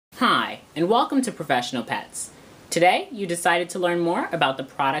Hi, and welcome to Professional Pets. Today, you decided to learn more about the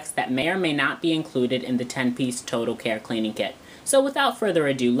products that may or may not be included in the 10-piece Total Care Cleaning Kit. So without further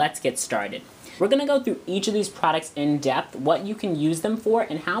ado, let's get started. We're going to go through each of these products in depth, what you can use them for,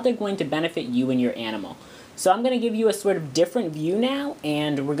 and how they're going to benefit you and your animal. So I'm going to give you a sort of different view now,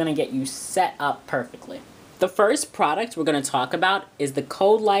 and we're going to get you set up perfectly. The first product we're going to talk about is the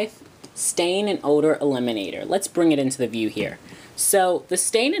ColdLife Stain and Odor Eliminator. Let's bring it into the view here. So the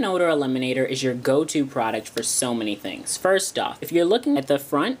Stain and Odor Eliminator is your go-to product for so many things. First off, if you're looking at the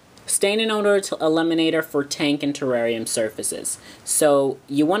front, Stain and Odor Eliminator for tank and terrarium surfaces. So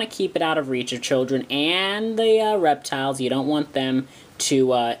you want to keep it out of reach of children and the reptiles. You don't want them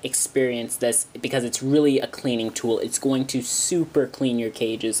to experience this because it's really a cleaning tool. It's going to super clean your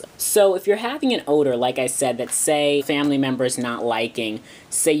cages. So if you're having an odor, like I said, that say family members not liking,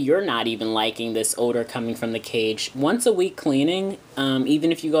 say you're not even liking this odor coming from the cage, once a week cleaning,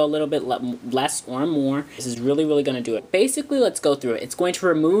 even if you go a little bit less or more, this is really going to do it. Basically, let's go through it. It's going to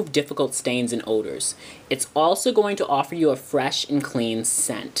remove difficult stains and odors. It's also going to offer you a fresh and clean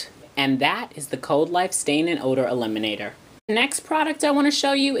scent. And that is the ColdLife Stain and Odor Eliminator. The next product I want to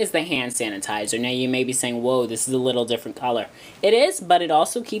show you is the hand sanitizer. Now you may be saying, whoa, this is a little different color. It is, but it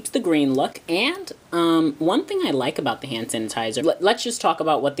also keeps the green look. And one thing I like about the hand sanitizer, let's just talk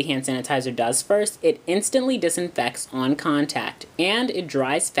about what the hand sanitizer does first. It instantly disinfects on contact, and it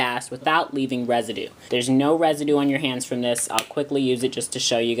dries fast without leaving residue. There's no residue on your hands from this. I'll quickly use it just to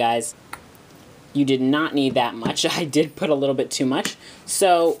show you guys. You did not need that much. I did put a little bit too much.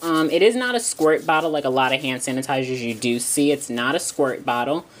 So it is not a squirt bottle like a lot of hand sanitizers you do see. It's not a squirt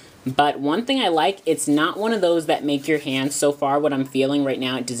bottle. But one thing I like, it's not one of those that make your hands, so far what I'm feeling right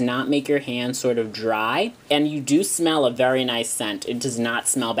now, it does not make your hands sort of dry. And you do smell a very nice scent. It does not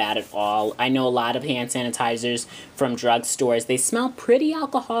smell bad at all. I know a lot of hand sanitizers from drugstores, they smell pretty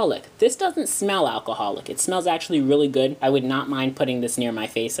alcoholic. This doesn't smell alcoholic. It smells actually really good. I would not mind putting this near my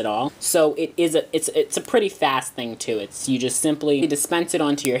face at all. So it's a pretty fast thing too. You just simply dispense it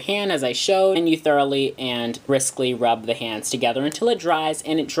onto your hand as I showed, and you thoroughly and briskly rub the hands together until it dries,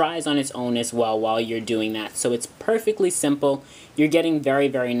 and it dries on its own as well while you're doing that. So it's perfectly simple. You're getting very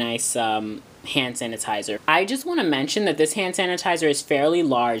nice hand sanitizer. I just want to mention that this hand sanitizer is fairly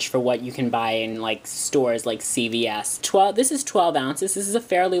large for what you can buy in like stores like CVS. This is 12 ounces. This is a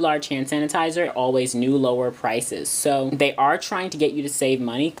fairly large hand sanitizer. Always new lower prices. So they are trying to get you to save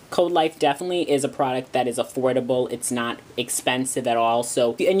money. ColdLife definitely is a product that is affordable. It's not expensive at all.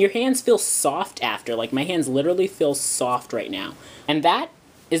 So, and your hands feel soft after. Like my hands literally feel soft right now. And that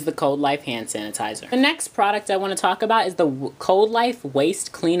is the ColdLife hand sanitizer. The next product I want to talk about is the ColdLife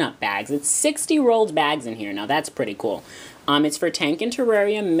waste cleanup bags. It's 60 rolled bags in here. Now that's pretty cool. It's for tank and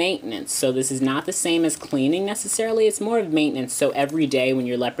terrarium maintenance. So this is not the same as cleaning necessarily. It's more of maintenance. So every day when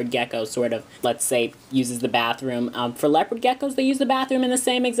your leopard gecko sort of, let's say, uses the bathroom. For leopard geckos, they use the bathroom in the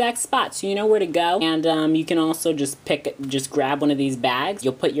same exact spot. So you know where to go. And you can also just grab one of these bags.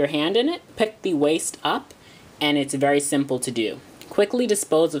 You'll put your hand in it, pick the waste up, and it's very simple to do. Quickly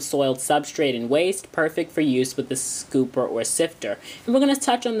dispose of soiled substrate and waste, perfect for use with the scooper or sifter. And we're going to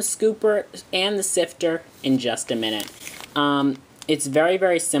touch on the scooper and the sifter in just a minute. It's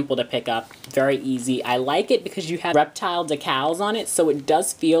very simple to pick up, very easy. I like it because you have Reptile decals on it, so it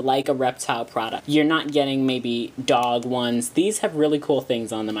does feel like a Reptile product. You're not getting maybe dog ones. These have really cool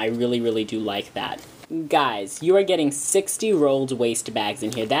things on them. I really do like that. Guys, you are getting 60 rolled waste bags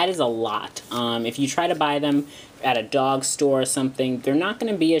in here. That is a lot. If you try to buy them at a dog store or something, they're not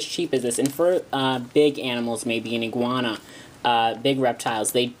going to be as cheap as this. And for big animals, maybe an iguana, big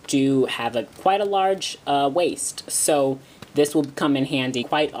reptiles, they do have quite a large waste. So this will come in handy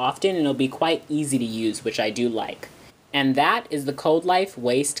quite often, and it'll be quite easy to use, which I do like. And that is the ColdLife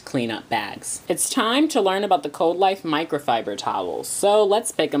Waste Cleanup Bags. It's time to learn about the ColdLife Microfiber Towels. So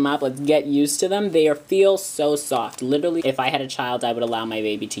let's pick them up. Let's get used to them. They feel so soft. Literally, if I had a child, I would allow my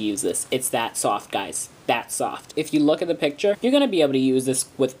baby to use this. It's that soft, guys. That soft. If you look at the picture, you're going to be able to use this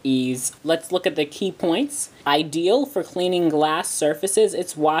with ease. Let's look at the key points. Ideal for cleaning glass surfaces.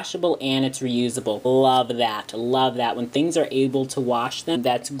 It's washable and it's reusable. Love that. Love that. When things are able to wash them,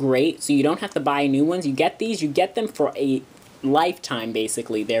 that's great. So you don't have to buy new ones. You get these, you get them for a lifetime,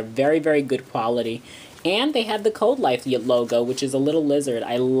 basically. They're very good quality. And they have the ColdLife logo, which is a little lizard.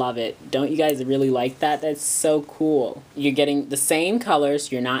 I love it. Don't you guys really like that? That's so cool. You're getting the same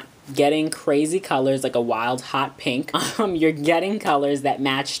colors. You're not getting crazy colors like a wild hot pink. You're getting colors that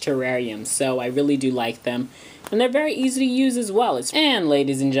match terrariums. So I really do like them. And they're very easy to use as well. And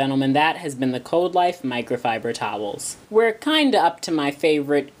ladies and gentlemen, that has been the ColdLife Microfiber Towels. We're kinda up to my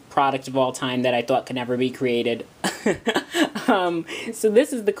favorite product of all time that I thought could never be created. So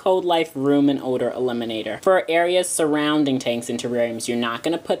this is the ColdLife Room and Odor Eliminator. For areas surrounding tanks and terrariums, you're not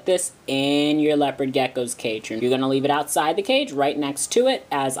going to put this in your leopard gecko's cage. You're going to leave it outside the cage, right next to it,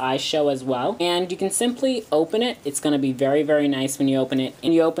 as I show as well. And you can simply open it. It's going to be very, very nice when you open it.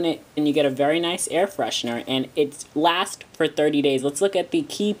 And you open it and you get a very nice air freshener. And it lasts for 30 days. Let's look at the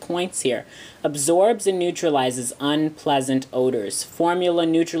key points here. Absorbs and neutralizes unpleasant odors. Formula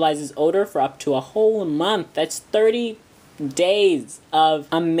neutralizes odor for up to a whole month. That's 30 days of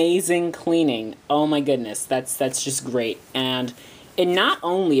amazing cleaning. Oh my goodness, that's just great. And not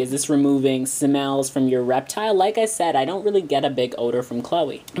only is this removing smells from your reptile, like I said, I don't really get a big odor from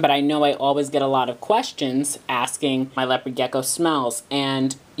Chloe, but I know I always get a lot of questions asking my leopard gecko smells,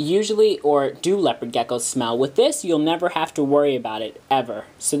 and usually, or do leopard geckos smell? With this, you'll never have to worry about it, ever.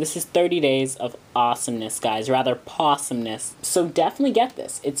 So this is 30 days of awesomeness, guys, rather pawsomeness. So definitely get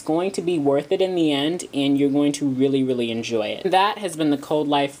this. It's going to be worth it in the end, and you're going to really, really enjoy it. That has been the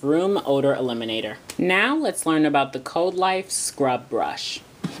ColdLife Room Odor Eliminator. Now let's learn about the ColdLife Scrub Brush.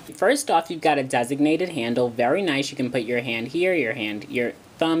 First off, you've got a designated handle. Very nice. You can put your hand here, your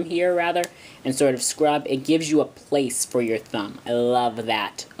thumb here rather, and sort of scrub. It gives you a place for your thumb. I love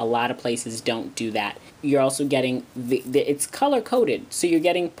that. A lot of places don't do that. You're also getting it's color coded, so you're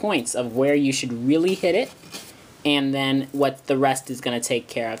getting points of where you should really hit it, and then what the rest is going to take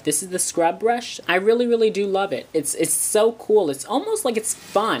care of. This is the scrub brush. I really, really do love it. It's so cool. It's almost like it's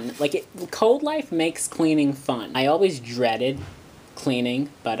fun. Like ColdLife makes cleaning fun. I always dreaded cleaning,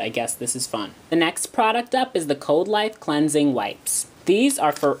 but I guess this is fun. The next product up is the ColdLife Cleansing Wipes. These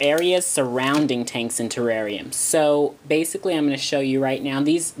are for areas surrounding tanks and terrariums. So basically I'm going to show you right now.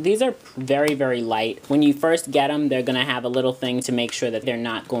 These are very, very light. When you first get them, they're going to have a little thing to make sure that they're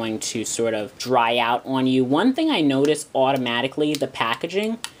not going to sort of dry out on you. One thing I notice automatically, the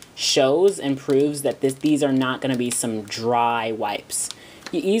packaging shows and proves that these are not going to be some dry wipes.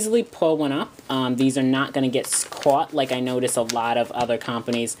 You easily pull one up. These are not going to get caught like I notice a lot of other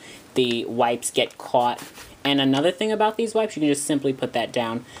companies. The wipes get caught. And another thing about these wipes, you can just simply put that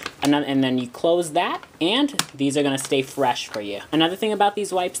down. And then you close that, and these are going to stay fresh for you. Another thing about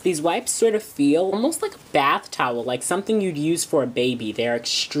these wipes sort of feel almost like a bath towel, like something you'd use for a baby. They're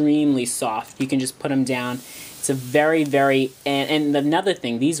extremely soft. You can just put them down. It's a very, very, and another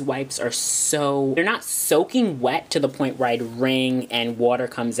thing, these wipes are they're not soaking wet to the point where I'd wring and water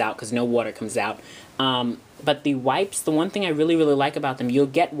comes out, because no water comes out. But the wipes, the one thing I really, really like about them, you'll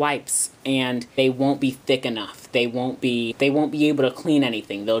get wipes and they won't be thick enough. They won't be able to clean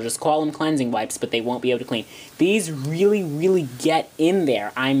anything. They'll just call them cleansing wipes, but they won't be able to clean. These really, really get in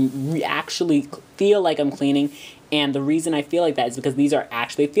there. Actually feel like I'm cleaning. And the reason I feel like that is because these are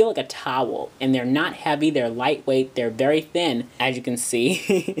actually, they feel like a towel, and they're not heavy, they're lightweight, they're very thin, as you can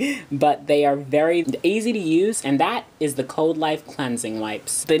see, but they are very easy to use, and that is the ColdLife Cleansing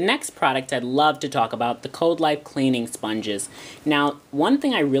Wipes. The next product I'd love to talk about, the ColdLife Cleaning Sponges. Now, one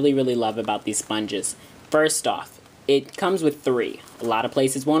thing I really, really love about these sponges, first off, it comes with 3. A lot of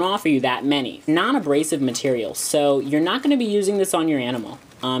places won't offer you that many. Non-abrasive material, so you're not going to be using this on your animal.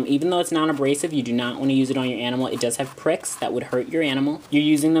 Even though it's non-abrasive, you do not want to use it on your animal. It does have pricks that would hurt your animal. You're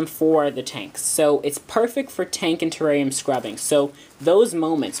using them for the tanks. So it's perfect for tank and terrarium scrubbing. So those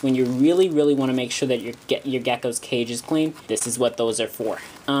moments when you really, really want to make sure that your gecko's cage is clean, this is what those are for.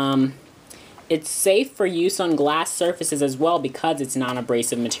 It's safe for use on glass surfaces as well because it's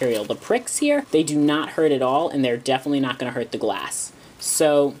non-abrasive material. The pricks here, they do not hurt at all, and they're definitely not going to hurt the glass.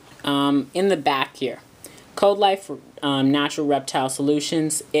 So in the back here, ColdLife Natural Reptile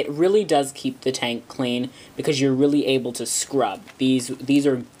Solutions, it really does keep the tank clean because you're really able to scrub. These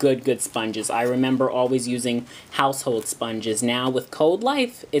are good sponges. I remember always using household sponges. Now with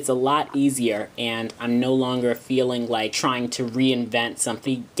ColdLife, it's a lot easier, and I'm no longer feeling like trying to reinvent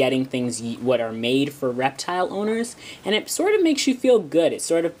something, getting things what are made for reptile owners, and it sort of makes you feel good. It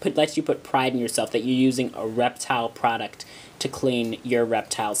sort of lets you put pride in yourself that you're using a reptile product to clean your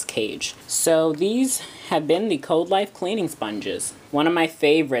reptile's cage. So these have been the ColdLife cleaning sponges. One of my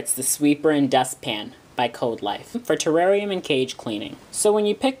favorites, the Sweeper and Dustpan by ColdLife for terrarium and cage cleaning. So when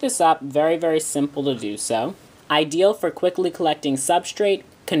you pick this up, very, very simple to do so. Ideal for quickly collecting substrate,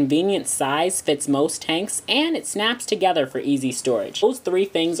 convenient size, fits most tanks, and it snaps together for easy storage. Those 3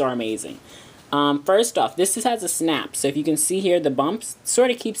 things are amazing. First off, this has a snap, so if you can see here the bumps,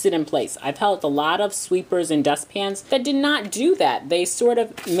 sort of keeps it in place. I've held a lot of sweepers and dustpans that did not do that. They sort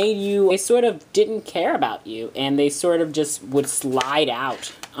of didn't care about you, and they sort of just would slide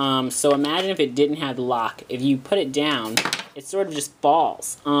out. So imagine if it didn't have the lock. If you put it down, it sort of just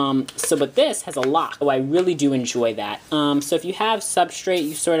falls. But this has a lock, so I really do enjoy that. So if you have substrate,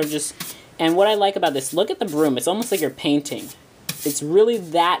 you sort of just, and what I like about this, look at the broom, it's almost like you're painting. It's really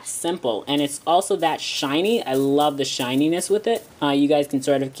that simple, and it's also that shiny. I love the shininess with it. You guys can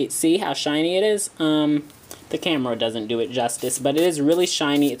sort of see how shiny it is. The camera doesn't do it justice, but it is really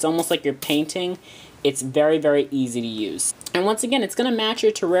shiny. It's almost like you're painting. It's very, very easy to use. And once again, it's gonna match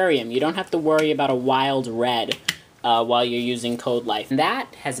your terrarium. You don't have to worry about a wild red while you're using ColdLife. And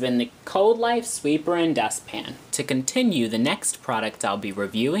that has been the ColdLife Sweeper and Dustpan. To continue, the next product I'll be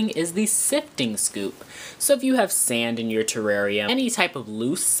reviewing is the Sifting Scoop. So if you have sand in your terrarium, any type of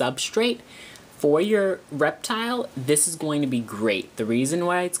loose substrate, for your reptile, this is going to be great. The reason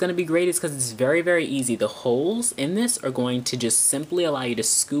why it's going to be great is because it's very, very easy. The holes in this are going to just simply allow you to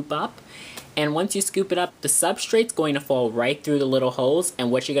scoop up. And once you scoop it up, the substrate's going to fall right through the little holes,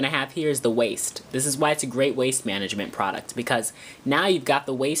 and what you're going to have here is the waste. This is why it's a great waste management product, because now you've got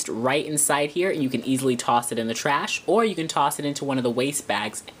the waste right inside here, and you can easily toss it in the trash, or you can toss it into one of the waste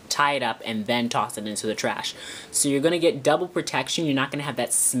bags, tie it up, and then toss it into the trash. So you're going to get double protection. You're not going to have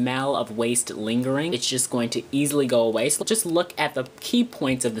that smell of waste lingering. It's just going to easily go away. So just look at the key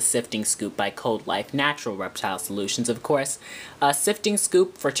points of the Sifting Scoop by ColdLife Natural Reptile Solutions, of course. A sifting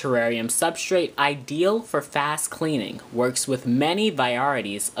scoop for terrarium substrate, ideal for fast cleaning. Works with many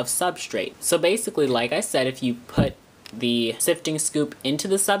varieties of substrate. So basically, like I said, if you put the sifting scoop into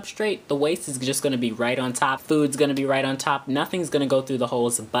the substrate, the waste is just going to be right on top. Food's going to be right on top. Nothing's going to go through the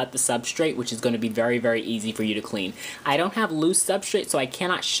holes but the substrate, which is going to be very, very easy for you to clean. I don't have loose substrate, so I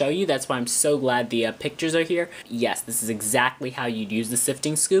cannot show you. That's why I'm so glad the pictures are here. Yes, this is exactly how you'd use the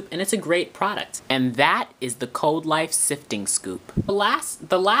sifting scoop, and it's a great product. And that is the ColdLife Sifting Scoop. The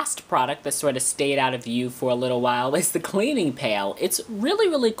last product that sort of stayed out of view for a little while is the cleaning pail. It's really,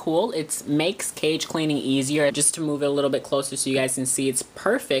 really cool. It makes cage cleaning easier. Just to move it a little bit closer so you guys can see, it's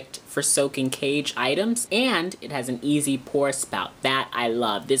perfect for soaking cage items, and it has an easy pour spout. That I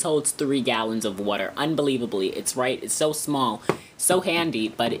love. This holds 3 gallons of water. Unbelievably, it's so small, so handy,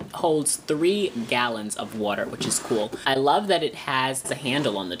 but it holds 3 gallons of water, which is cool. I love that it has a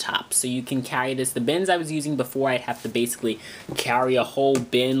handle on the top, so you can carry this. The bins I was using before, I'd have to basically carry a whole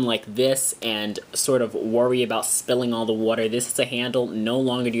bin like this and sort of worry about spilling all the water. This is a handle. No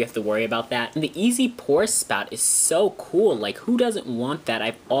longer do you have to worry about that. And the easy pour spout is so cool. Like, who doesn't want that?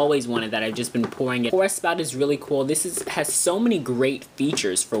 I've always wanted that. I've just been pouring it. Pour spout is really cool. This has so many great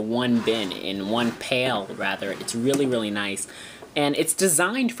features for one bin, in one pail rather. It's really, really nice. And it's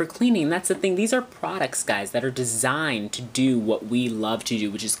designed for cleaning. That's the thing. These are products, guys, that are designed to do what we love to do,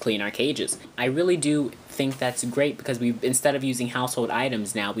 which is clean our cages. I really do think that's great, because instead of using household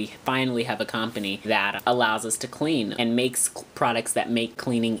items now, we finally have a company that allows us to clean and makes products that make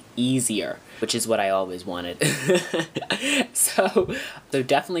cleaning easier, which is what I always wanted. So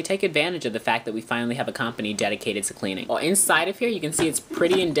definitely take advantage of the fact that we finally have a company dedicated to cleaning. Well, inside of here, you can see it's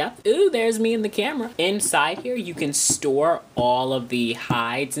pretty in-depth. Ooh, there's me in the camera. Inside here, you can store all of the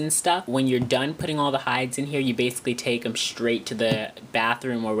hides and stuff. When you're done putting all the hides in here, you basically take them straight to the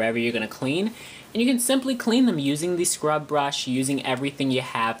bathroom or wherever you're gonna clean. And you can simply clean them using the scrub brush, using everything you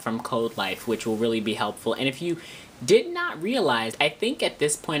have from ColdLife, which will really be helpful. And if you did not realize, I think at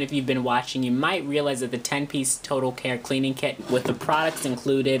this point, if you've been watching, you might realize that the 10-piece total care cleaning kit with the products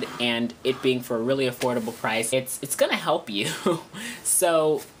included and it being for a really affordable price, it's gonna help you.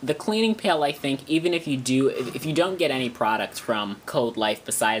 So the cleaning pail, I think, even if you don't get any products from ColdLife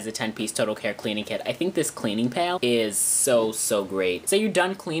besides the 10-piece total care cleaning kit, I think this cleaning pail is so, so great. Say you're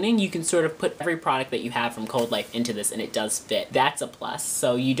done cleaning, you can sort of put every product that you have from ColdLife into this and it does fit. That's a plus.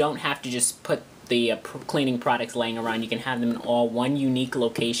 So you don't have to just put the cleaning products laying around. You can have them in all one unique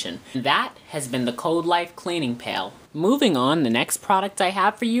location. That has been the ColdLife cleaning pail. Moving on, the next product I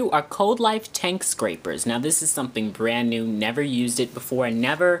have for you are ColdLife tank scrapers. Now this is something brand new, never used it before,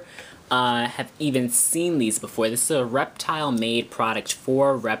 never have even seen these before. This is a Reptile made product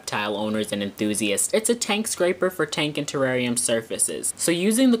for reptile owners and enthusiasts. It's a tank scraper for tank and terrarium surfaces. So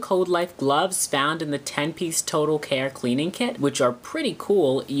using the ColdLife gloves found in the 10-piece total care cleaning kit, which are pretty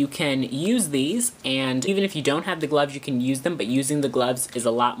cool, you can use these, and even if you don't have the gloves, you can use them, but using the gloves is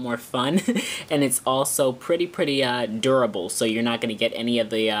a lot more fun and it's also pretty durable, so you're not going to get any of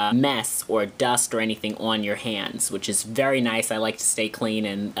the mess or dust or anything on your hands, which is very nice. I like to stay clean,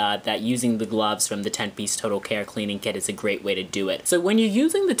 and that using the gloves from the 10-piece total care cleaning kit is a great way to do it. So when you're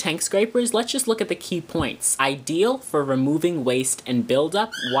using the tank scrapers, let's just look at the key points. Ideal for removing waste and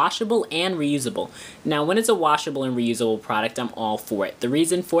buildup, washable and reusable. Now when it's a washable and reusable product, I'm all for it. The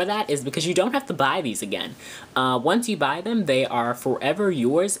reason for that is because you don't have to buy these again. Once you buy them, they are forever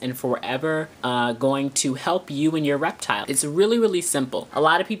yours and forever going to help you and your reptile. It's really, really simple. A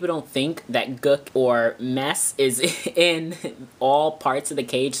lot of people don't think that gook or mess is in all parts of the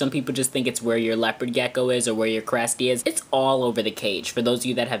cage. Some people just think it's where your leopard gecko is or where your cresty is. It's all over the cage. For those of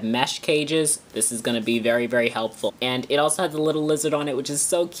you that have mesh cages, this is going to be very, very helpful. And it also has a little lizard on it, which is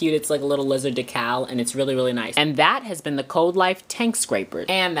so cute. It's like a little lizard decal, and it's really, really nice. And that has been the ColdLife tank scraper.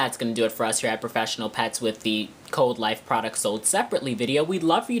 And that's going to do it for us here at Professional Pets with the ColdLife products sold separately video. We'd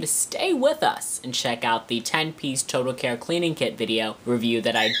love for you to stay with us and check out the 10-piece total care cleaning kit video review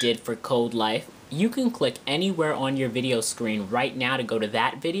that I did for ColdLife. You can click anywhere on your video screen right now to go to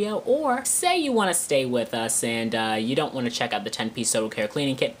that video, or say you want to stay with us and you don't want to check out the 10-piece total care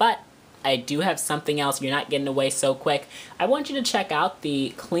cleaning kit, but I do have something else. You're not getting away so quick. I want you to check out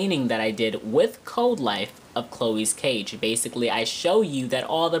the cleaning that I did with ColdLife of Chloe's cage. Basically, I show you that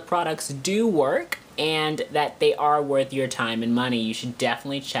all the products do work and that they are worth your time and money. You should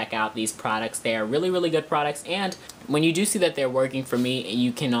definitely check out these products. They are really, really good products, and when you do see that they're working for me,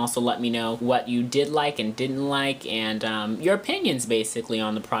 you can also let me know what you did like and didn't like, and your opinions basically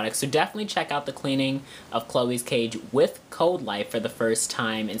on the product. So definitely check out the cleaning of Chloe's cage with ColdLife for the first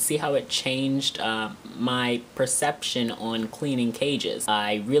time and see how it changed my perception on cleaning cages.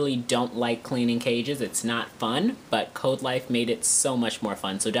 I really don't like cleaning cages. It's not fun, but ColdLife made it so much more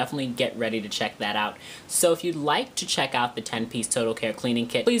fun. So definitely get ready to check that out. So if you'd like to check out the 10-piece total care cleaning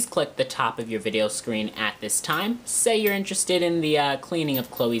kit, please click the top of your video screen at this time. Say you're interested in the cleaning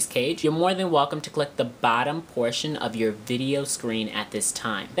of Chloe's cage, you're more than welcome to click the bottom portion of your video screen at this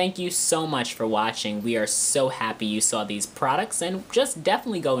time. Thank you so much for watching. We are so happy you saw these products, and just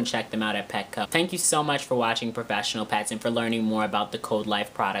definitely go and check them out at Petco. Thank you so much for watching Professional Pets and for learning more about the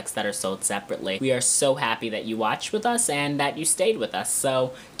ColdLife products that are sold separately. We are so happy that you watched with us and that you stayed with us,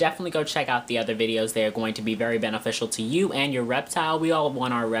 so definitely go check out the other videos. They are going to be very beneficial to you and your reptile. We all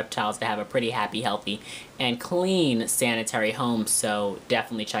want our reptiles to have a pretty happy, healthy, and clean sanitary home, so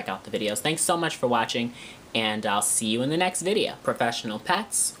definitely check out the videos. Thanks so much for watching, and I'll see you in the next video. Professional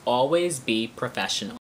Pets, always be professional.